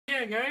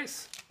Okay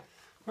guys,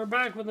 we're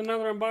back with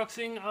another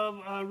unboxing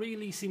of a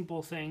really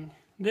simple thing.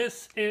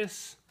 This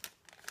is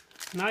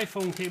an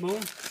iPhone cable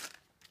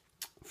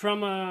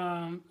from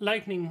a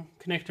lightning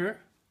connector.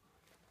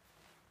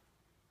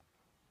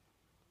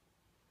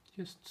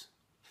 Just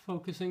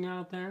focusing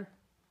out there.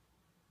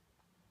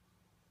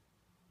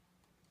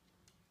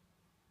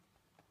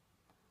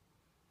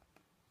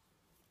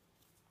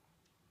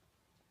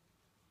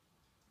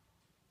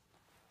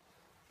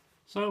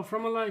 So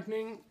from a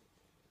lightning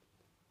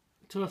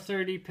to a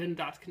 30-pin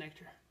dot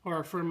connector,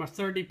 or from a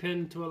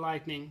 30-pin to a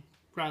lightning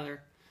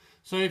rather.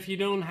 So if you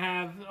don't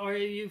have, or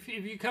if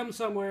you come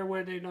somewhere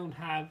where they don't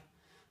have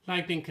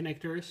lightning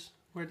connectors,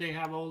 where they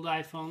have old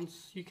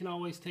iPhones, you can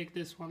always take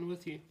this one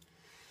with you.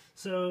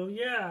 So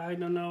yeah, I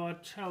don't know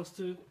what else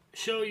to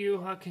show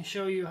you. I can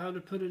show you how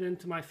to put it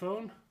into my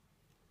phone.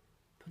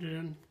 Put it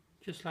in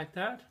just like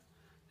that.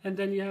 And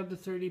then you have the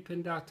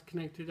 30-pin dot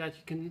connector that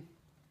you can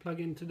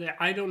plug into there.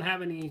 I don't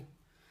have any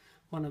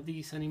one of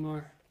these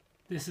anymore.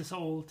 This is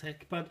old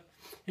tech, but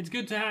it's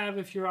good to have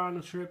if you're on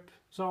a trip.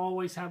 So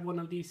always have one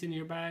of these in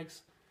your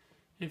bags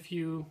if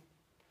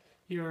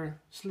you're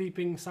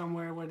sleeping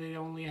somewhere where they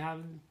only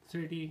have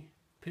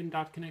 30-pin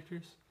dot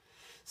connectors.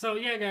 So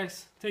yeah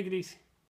guys, take it easy.